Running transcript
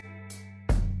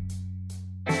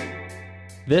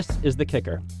This is The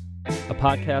Kicker, a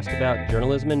podcast about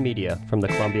journalism and media from the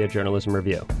Columbia Journalism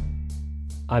Review.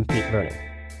 I'm Pete Vernon.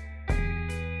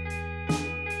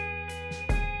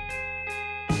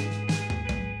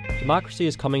 Democracy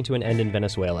is coming to an end in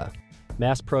Venezuela.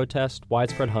 Mass protest,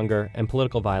 widespread hunger, and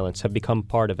political violence have become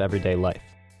part of everyday life.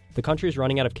 The country is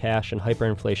running out of cash and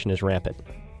hyperinflation is rampant.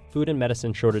 Food and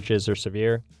medicine shortages are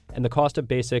severe, and the cost of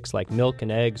basics like milk and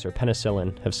eggs or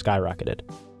penicillin have skyrocketed.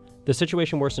 The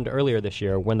situation worsened earlier this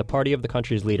year when the party of the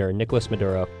country's leader, Nicolas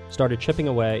Maduro, started chipping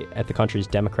away at the country's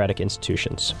democratic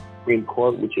institutions. The Supreme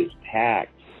Court, which is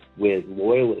packed with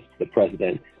loyalists to the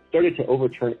president, started to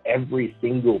overturn every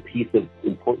single piece of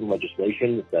important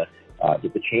legislation that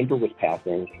the chamber was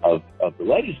passing of the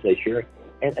legislature.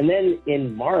 And then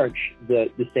in March, the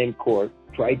same court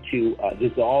tried to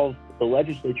dissolve the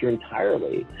legislature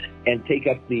entirely and take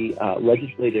up the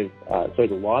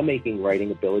the lawmaking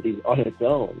writing abilities on its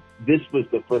own. This was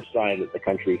the first sign that the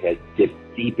country had dipped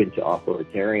deep into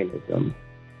authoritarianism.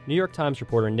 New York Times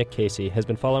reporter Nick Casey has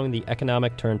been following the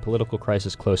economic turned political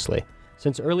crisis closely.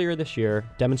 Since earlier this year,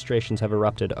 demonstrations have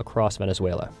erupted across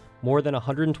Venezuela. More than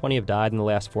 120 have died in the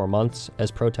last 4 months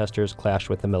as protesters clashed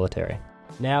with the military.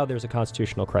 Now there's a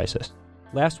constitutional crisis.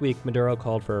 Last week, Maduro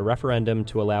called for a referendum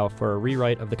to allow for a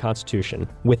rewrite of the Constitution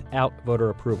without voter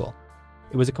approval.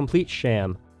 It was a complete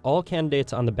sham. All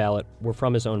candidates on the ballot were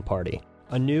from his own party.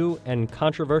 A new and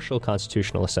controversial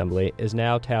constitutional assembly is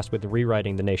now tasked with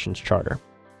rewriting the nation's charter.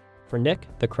 For Nick,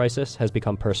 the crisis has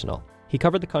become personal. He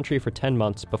covered the country for 10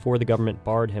 months before the government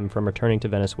barred him from returning to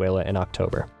Venezuela in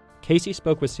October. Casey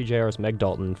spoke with CJR's Meg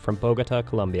Dalton from Bogota,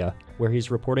 Colombia, where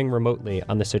he's reporting remotely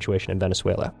on the situation in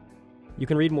Venezuela. You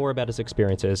can read more about his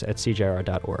experiences at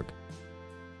cjr.org.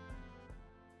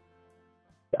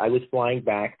 I was flying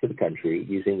back to the country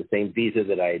using the same visa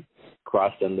that I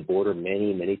crossed on the border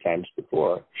many, many times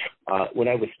before when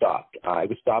I was stopped. I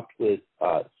was stopped with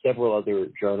several other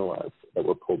journalists that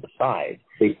were pulled aside.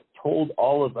 They told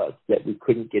all of us that we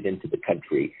couldn't get into the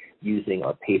country using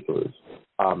our papers.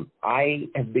 I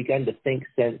have begun to think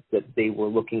since that they were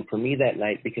looking for me that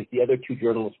night because the other two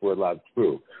journalists were allowed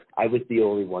through. I was the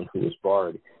only one who was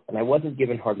barred, and I wasn't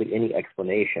given hardly any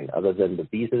explanation other than the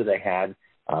visa that I had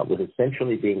was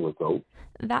essentially being revoked.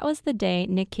 That was the day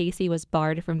Nick Casey was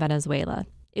barred from Venezuela.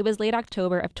 It was late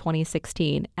October of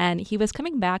 2016, and he was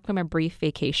coming back from a brief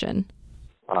vacation.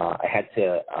 I had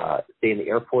to stay in the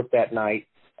airport that night.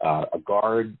 A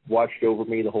guard watched over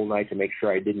me the whole night to make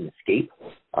sure I didn't escape.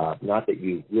 Not that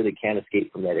you really can't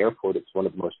escape from that airport. It's one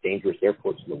of the most dangerous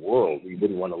airports in the world. You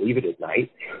wouldn't want to leave it at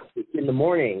night. In the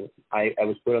morning, I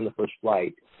was put on the first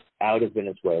flight out of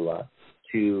Venezuela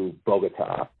to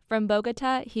Bogota. From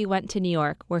Bogota, he went to New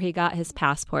York, where he got his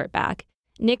passport back.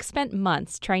 Nick spent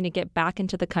months trying to get back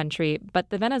into the country, but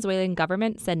the Venezuelan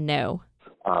government said no.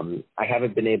 I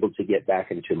haven't been able to get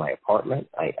back into my apartment.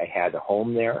 I had a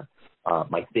home there.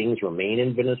 My things remain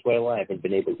in Venezuela. I haven't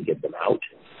been able to get them out.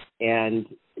 And,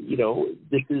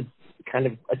 this is kind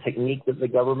of a technique that the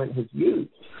government has used,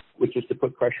 which is to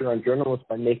put pressure on journalists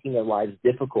by making their lives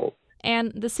difficult.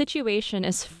 And the situation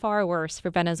is far worse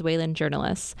for Venezuelan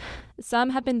journalists.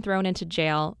 Some have been thrown into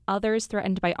jail, others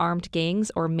threatened by armed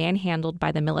gangs or manhandled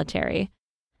by the military.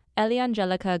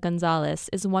 Eliangelica Gonzalez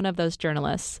is one of those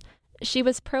journalists. She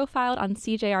was profiled on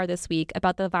CJR this week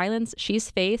about the violence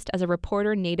she's faced as a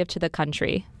reporter native to the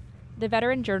country. The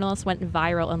veteran journalist went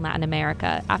viral in Latin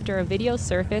America after a video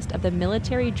surfaced of the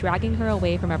military dragging her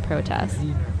away from a protest.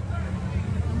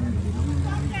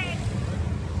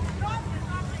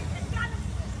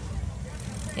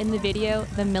 In the video,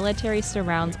 the military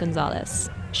surrounds Gonzalez.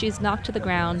 She's knocked to the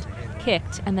ground,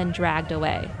 kicked, and then dragged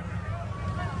away.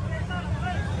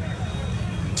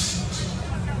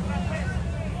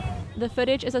 The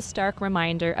footage is a stark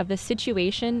reminder of the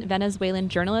situation Venezuelan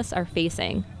journalists are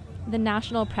facing. The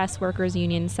National Press Workers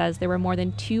Union says there were more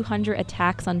than 200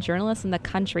 attacks on journalists in the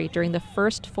country during the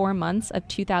first 4 months of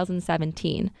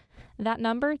 2017. That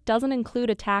number doesn't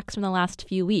include attacks from the last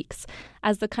few weeks,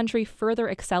 as the country further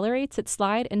accelerates its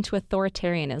slide into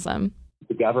authoritarianism.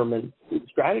 The government's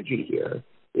strategy here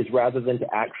is rather than to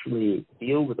actually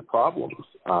deal with the problems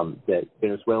that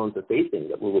Venezuelans are facing,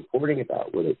 that we're reporting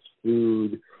about, whether it's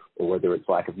food or whether it's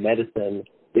lack of medicine,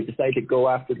 they decide to go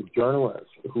after the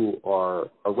journalists who are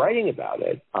writing about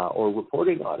it or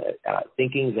reporting on it,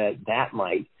 thinking that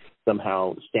might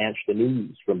somehow stanch the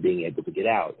news from being able to get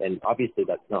out. And obviously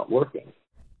that's not working.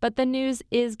 But the news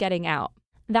is getting out.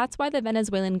 That's why the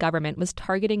Venezuelan government was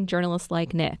targeting journalists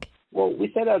like Nick. Well,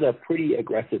 we set out a pretty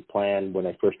aggressive plan when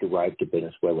I first arrived to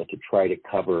Venezuela to try to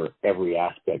cover every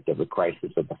aspect of the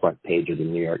crisis at the front page of the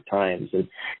New York Times. And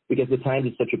because the Times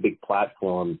is such a big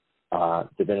platform,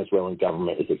 the Venezuelan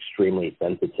government is extremely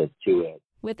sensitive to it.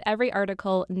 With every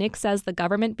article, Nick says the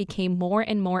government became more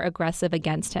and more aggressive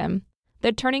against him.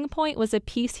 The turning point was a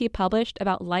piece he published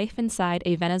about life inside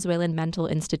a Venezuelan mental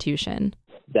institution.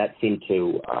 That seemed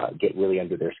to get really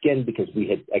under their skin because we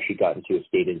had actually gotten to a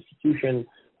state institution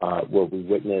where we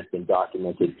witnessed and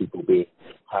documented people being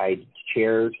tied to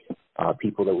chairs,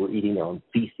 people that were eating their own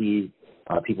feces,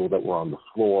 people that were on the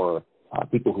floor,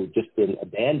 people who'd just been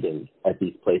abandoned at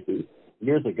these places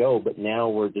years ago, but now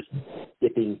we're just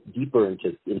dipping deeper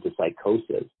into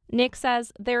psychosis. Nick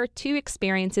says there are two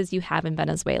experiences you have in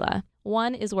Venezuela.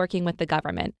 One is working with the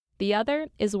government. The other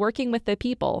is working with the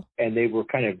people. And they were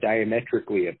kind of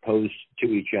diametrically opposed to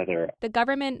each other. The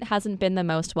government hasn't been the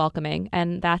most welcoming,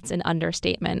 and that's an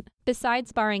understatement.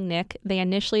 Besides barring Nick, they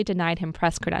initially denied him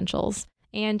press credentials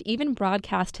and even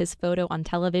broadcast his photo on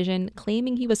television,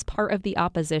 claiming he was part of the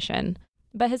opposition.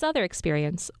 But his other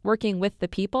experience, working with the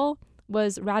people,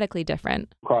 was radically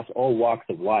different. Across all walks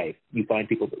of life, you find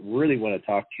people that really want to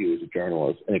talk to you as a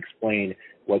journalist and explain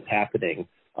what's happening,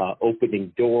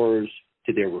 opening doors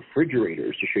to their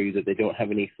refrigerators to show you that they don't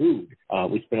have any food.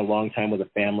 We spent a long time with a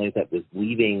family that was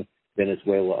leaving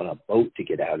Venezuela on a boat to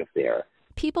get out of there.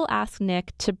 People asked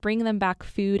Nick to bring them back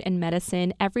food and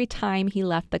medicine every time he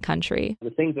left the country. The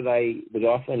thing that I would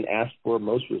often ask for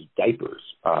most was diapers.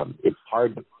 It's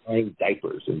hard to find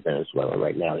diapers in Venezuela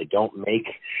right now. They don't make,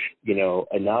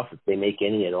 enough, if they make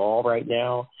any at all right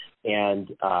now, and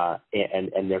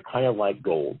they're kind of like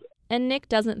gold. And Nick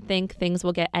doesn't think things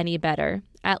will get any better,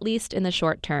 at least in the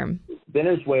short term.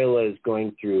 Venezuela is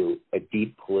going through a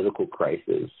deep political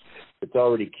crisis. It's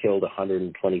already killed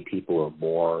 120 people or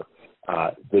more.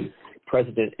 The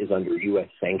president is under U.S.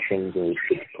 sanctions and is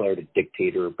declared a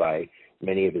dictator by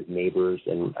many of his neighbors,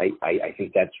 and I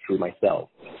think that's true myself.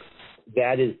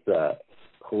 That is the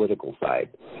political side.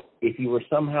 If you were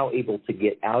somehow able to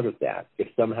get out of that, if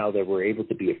somehow there were able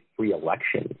to be a free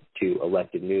election to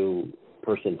elect a new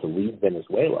person to lead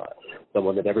Venezuela,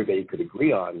 someone that everybody could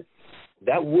agree on,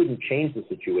 that wouldn't change the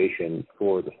situation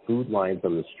for the food lines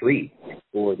on the street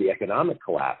or the economic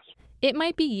collapse. It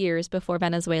might be years before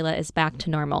Venezuela is back to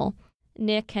normal.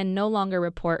 Nick can no longer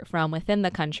report from within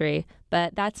the country,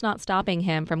 but that's not stopping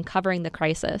him from covering the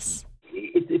crisis.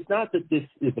 It's not that this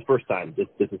is the first time this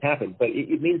has happened, but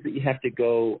it means that you have to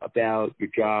go about your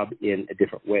job in a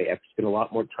different way. I have to spend a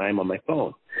lot more time on my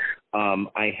phone.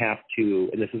 I have to,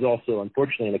 and this is also,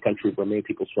 unfortunately, in a country where many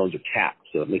people's phones are tapped,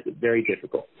 so it makes it very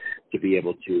difficult to be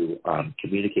able to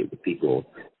communicate with people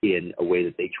in a way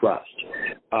that they trust.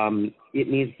 It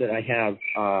means that I have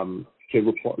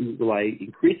to rely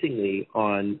increasingly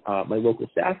on my local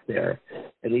staff there.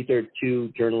 And these are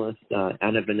two journalists,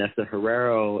 Ana Vanessa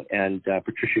Herrero and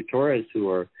Patricia Torres, who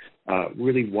are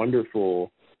really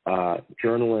wonderful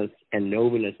journalists and know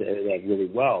Venezuela really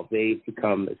well. They've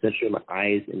become essentially my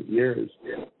eyes and ears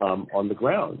on the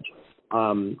ground.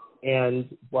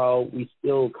 And while we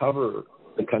still cover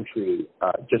the country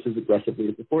just as aggressively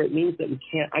as before, it means that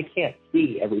I can't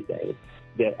see everything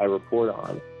that I report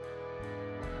on.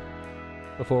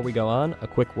 Before we go on, a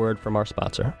quick word from our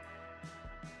sponsor.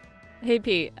 Hey,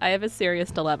 Pete, I have a serious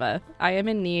dilemma. I am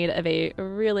in need of a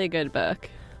really good book.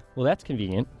 Well, that's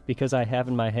convenient because I have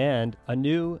in my hand a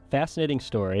new, fascinating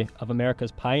story of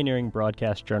America's pioneering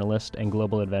broadcast journalist and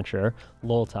global adventurer,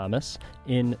 Lowell Thomas,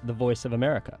 in The Voice of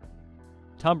America.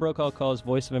 Tom Brokaw calls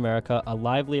Voice of America a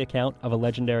lively account of a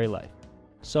legendary life.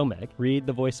 So, Meg, read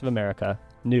The Voice of America,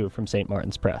 new from St.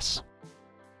 Martin's Press.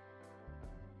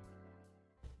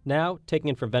 Now, taking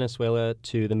it from Venezuela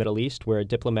to the Middle East, where a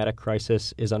diplomatic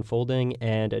crisis is unfolding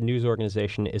and a news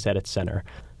organization is at its center.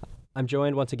 I'm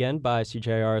joined once again by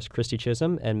CJR's Christy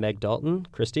Chisholm and Meg Dalton.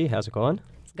 Christy, how's it going?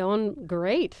 It's going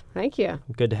great. Thank you.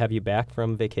 Good to have you back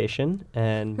from vacation.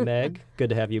 And Meg, good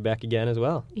to have you back again as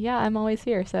well. Yeah, I'm always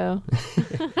here, so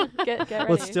get ready.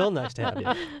 Well, it's still nice to have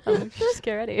you. Just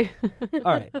get ready.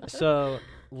 All right, so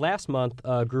last month,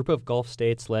 a group of Gulf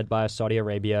states led by Saudi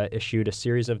Arabia issued a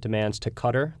series of demands to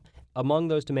Qatar. Among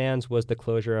those demands was the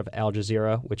closure of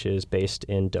Al-Jazeera, which is based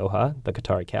in Doha, the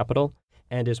Qatari capital,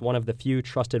 and is one of the few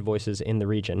trusted voices in the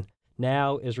region.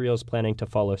 Now, Israel is planning to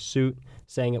follow suit,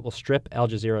 saying it will strip Al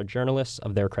Jazeera journalists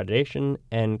of their accreditation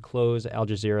and close Al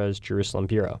Jazeera's Jerusalem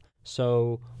bureau.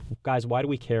 So, guys, why do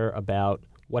we care about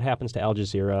what happens to Al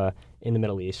Jazeera in the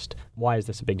Middle East? Why is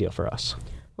this a big deal for us?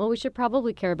 Well, we should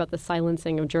probably care about the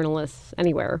silencing of journalists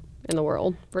anywhere in the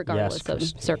world, regardless of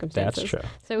circumstances. That's true.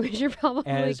 So we should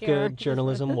probably As care. good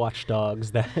journalism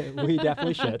watchdogs, that we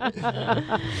definitely should.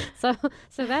 So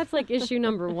that's like issue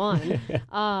number one.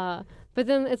 But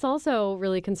then it's also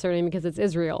really concerning because it's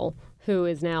Israel who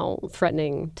is now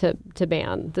threatening to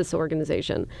ban this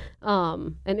organization.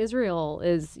 And Israel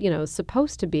is,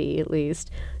 supposed to be at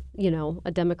least,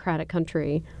 a democratic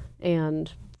country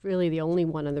and really the only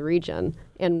one in the region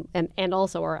and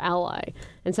also our ally.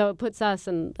 And so it puts us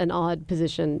in an odd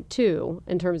position, too,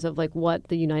 in terms of like what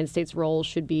the United States role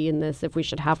should be in this, if we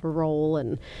should have a role.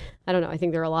 And I don't know. I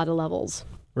think there are a lot of levels.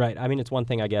 Right. I mean, it's one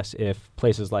thing, I guess, if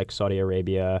places like Saudi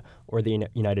Arabia or the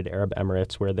United Arab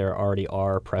Emirates, where there already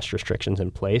are press restrictions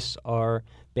in place, are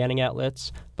banning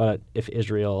outlets. But if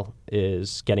Israel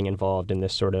is getting involved in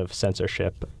this sort of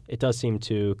censorship, it does seem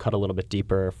to cut a little bit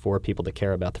deeper for people that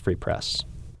care about the free press.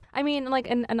 I mean, like,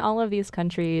 and all of these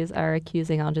countries are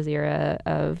accusing Al-Jazeera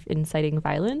of inciting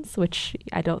violence, which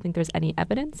I don't think there's any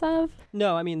evidence of.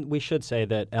 No, I mean, we should say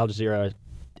that Al-Jazeera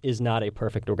is not a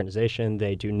perfect organization.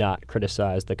 They do not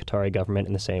criticize the Qatari government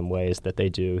in the same ways that they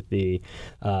do the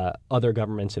other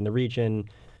governments in the region.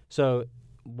 So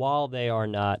while they are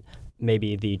not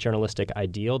maybe the journalistic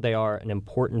ideal, they are an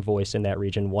important voice in that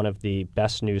region, one of the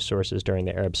best news sources during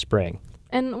the Arab Spring.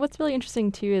 And what's really interesting,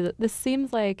 too, is that this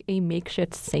seems like a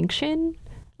makeshift sanction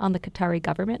on the Qatari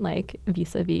government, like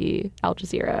vis-a-vis Al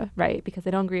Jazeera, right? Because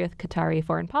they don't agree with Qatari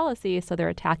foreign policy, so they're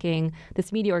attacking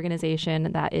this media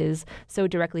organization that is so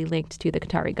directly linked to the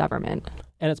Qatari government.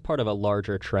 And it's part of a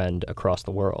larger trend across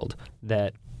the world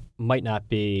that might not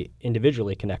be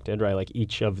individually connected, right? Like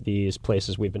each of these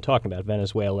places we've been talking about,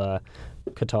 Venezuela,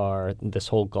 Qatar, this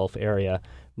whole Gulf area,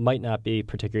 might not be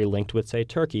particularly linked with, say,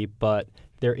 Turkey, but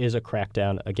there is a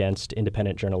crackdown against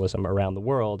independent journalism around the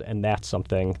world, and that's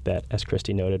something that, as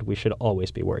Christy noted, we should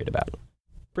always be worried about.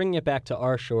 Bringing it back to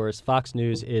our shores, Fox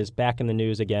News is back in the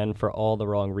news again for all the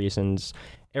wrong reasons.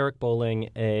 Eric Bolling,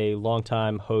 a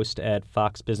longtime host at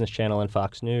Fox Business Channel and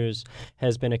Fox News,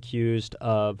 has been accused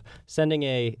of sending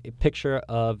a picture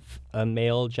of a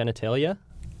male genitalia.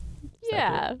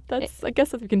 Yeah, I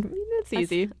guess it's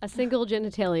easy. A single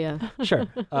genitalia. Sure.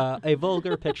 A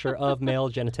vulgar picture of male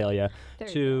genitalia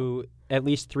to at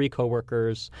least 3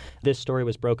 coworkers. This story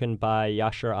was broken by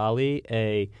Yashar Ali,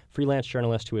 a freelance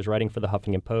journalist who was writing for the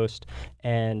Huffington Post,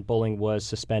 and Bolling was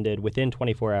suspended within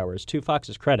 24 hours, to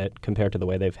Fox's credit compared to the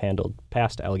way they've handled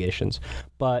past allegations.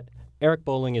 But Eric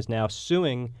Bolling is now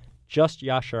suing just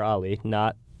Yashar Ali,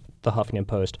 not the Huffington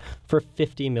Post, for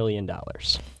 $50 million.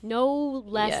 No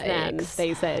less than,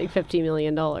 they say, $50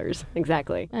 million.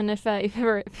 Exactly. And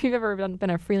if you've ever been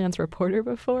a freelance reporter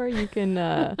before, you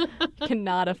cannot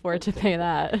afford to pay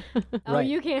that. Oh, right.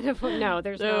 You can't afford. No,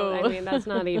 there's no. I mean, that's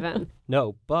not even.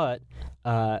 No, but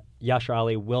Yashar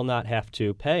Ali will not have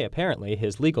to pay, apparently,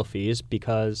 his legal fees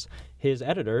because his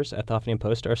editors at the Huffington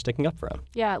Post are sticking up for him.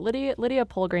 Yeah, Lydia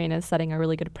Polgreen is setting a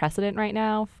really good precedent right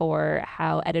now for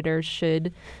how editors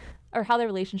should, or how the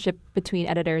relationship between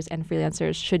editors and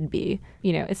freelancers should be,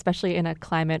 especially in a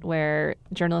climate where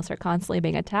journalists are constantly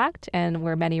being attacked and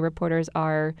where many reporters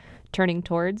are turning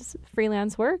towards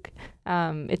freelance work.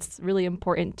 It's really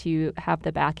important to have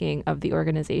the backing of the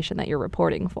organization that you're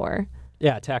reporting for.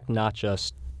 Yeah, attacked not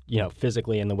just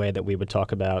physically in the way that we would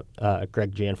talk about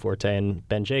Greg Gianforte and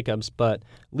Ben Jacobs, but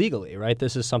legally, right?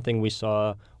 This is something we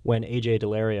saw when A.J.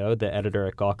 Delario, the editor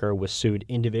at Gawker, was sued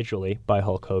individually by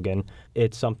Hulk Hogan.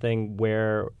 It's something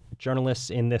where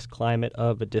journalists in this climate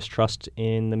of a distrust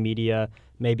in the media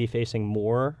may be facing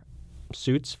more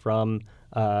suits from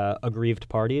aggrieved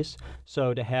parties.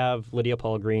 So to have Lydia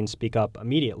Polgreen speak up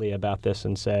immediately about this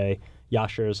and say,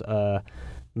 Yashar's a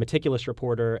meticulous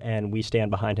reporter and we stand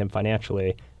behind him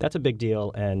financially, that's a big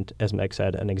deal and, as Meg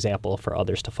said, an example for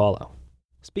others to follow.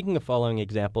 Speaking of following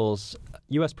examples,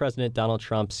 U.S. President Donald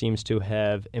Trump seems to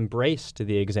have embraced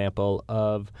the example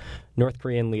of North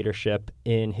Korean leadership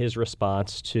in his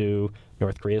response to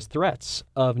North Korea's threats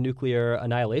of nuclear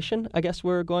annihilation, I guess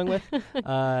we're going with,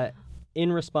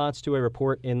 in response to a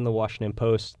report in the Washington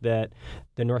Post that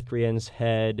the North Koreans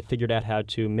had figured out how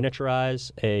to miniaturize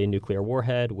a nuclear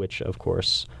warhead, which, of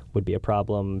course, would be a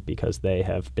problem because they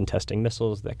have been testing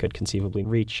missiles that could conceivably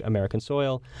reach American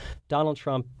soil. Donald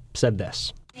Trump said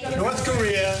this. North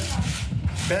Korea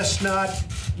best not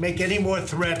make any more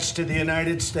threats to the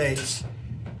United States.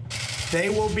 They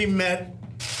will be met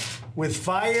with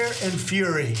fire and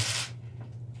fury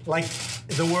like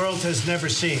the world has never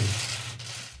seen.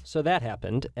 So that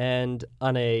happened, and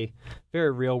on a very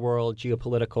real-world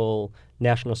geopolitical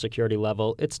national security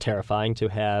level, it's terrifying to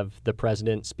have the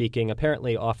president speaking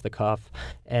apparently off the cuff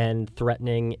and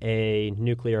threatening a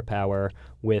nuclear power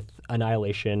with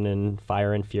annihilation and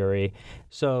fire and fury.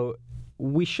 So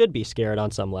we should be scared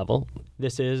on some level.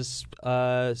 This is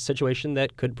a situation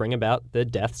that could bring about the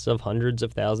deaths of hundreds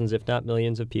of thousands, if not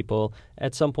millions of people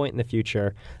at some point in the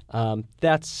future.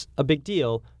 That's a big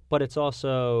deal, but it's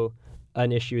also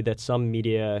an issue that some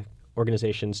media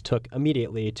organizations took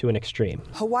immediately to an extreme.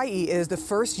 Hawaii is the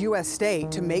first U.S.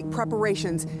 state to make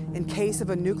preparations in case of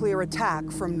a nuclear attack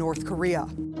from North Korea.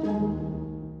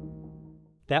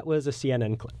 That was a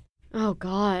CNN clip. Oh,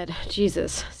 God.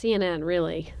 Jesus. CNN,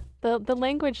 really. The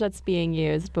language that's being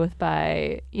used both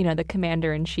by, the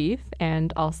commander-in-chief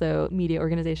and also media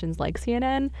organizations like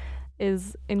CNN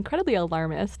is incredibly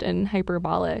alarmist and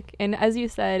hyperbolic. And as you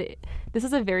said, this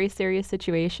is a very serious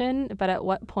situation, but at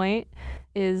what point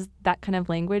is that kind of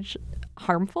language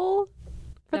harmful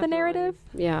for the narrative?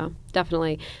 Yeah,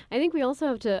 definitely. I think we also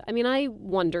have to, I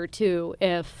wonder too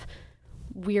if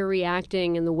we're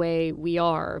reacting in the way we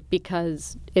are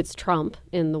because it's Trump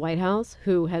in the White House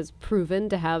who has proven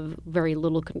to have very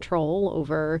little control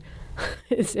over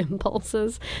his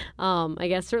impulses. I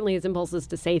guess certainly his impulses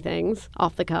to say things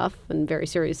off the cuff in very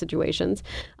serious situations.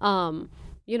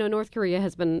 North Korea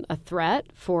has been a threat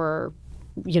for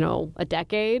a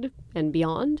decade and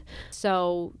beyond.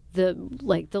 So the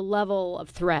level of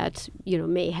threat,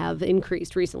 may have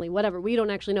increased recently, whatever. We don't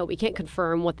actually know. We can't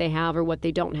confirm what they have or what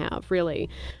they don't have, really.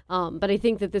 But I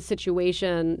think that this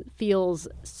situation feels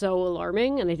so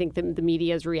alarming, and I think the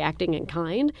media is reacting in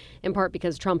kind, in part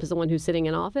because Trump is the one who's sitting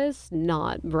in office,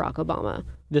 not Barack Obama.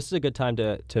 This is a good time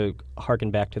to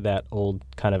harken back to that old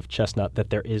kind of chestnut that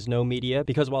there is no media,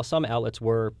 because while some outlets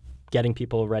were getting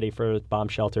people ready for bomb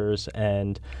shelters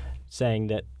and saying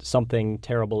that something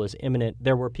terrible is imminent,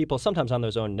 there were people sometimes on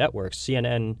those own networks.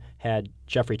 CNN had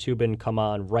Jeffrey Toobin come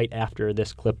on right after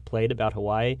this clip played about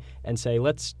Hawaii and say,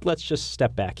 let's just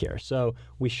step back here. So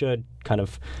we should kind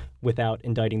of, without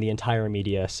indicting the entire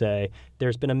media, say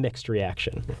there's been a mixed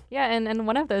reaction. Yeah, and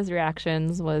one of those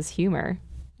reactions was humor.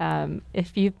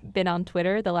 If you've been on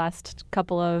Twitter the last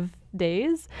couple of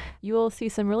days, you will see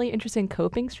some really interesting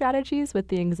coping strategies with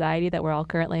the anxiety that we're all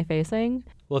currently facing.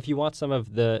 Well, if you want some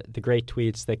of the great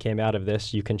tweets that came out of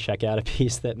this, you can check out a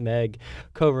piece that Meg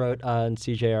co-wrote on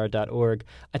CJR.org.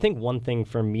 I think one thing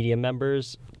for media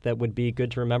members that would be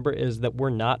good to remember is that we're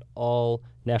not all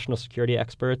national security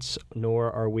experts,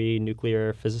 nor are we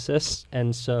nuclear physicists.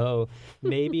 And so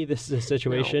maybe this is a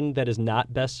situation that is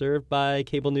not best served by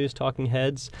cable news talking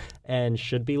heads and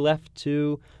should be left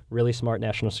to really smart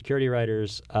national security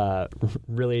writers,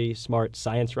 really smart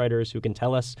science writers who can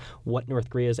tell us what North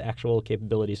Korea's actual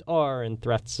capabilities are and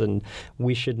threats. And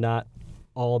we should not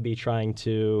all be trying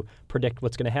to predict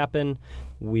what's going to happen.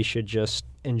 We should just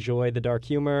enjoy the dark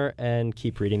humor and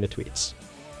keep reading the tweets.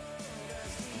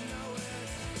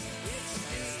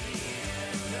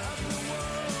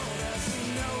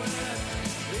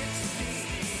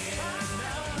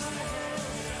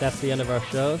 That's the end of our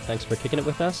show. Thanks for kicking it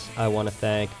with us. I want to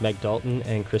thank Meg Dalton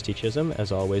and Christy Chisholm,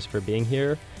 as always, for being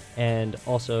here, and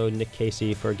also Nick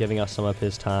Casey for giving us some of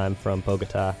his time from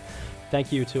Bogota.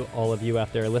 Thank you to all of you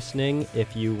out there listening.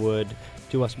 If you would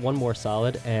do us one more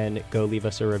solid and go leave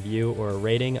us a review or a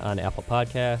rating on Apple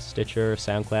Podcasts, Stitcher,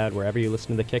 SoundCloud, wherever you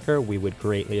listen to The Kicker, we would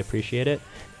greatly appreciate it.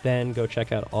 Then go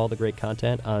check out all the great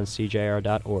content on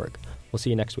CJR.org. We'll see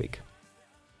you next week.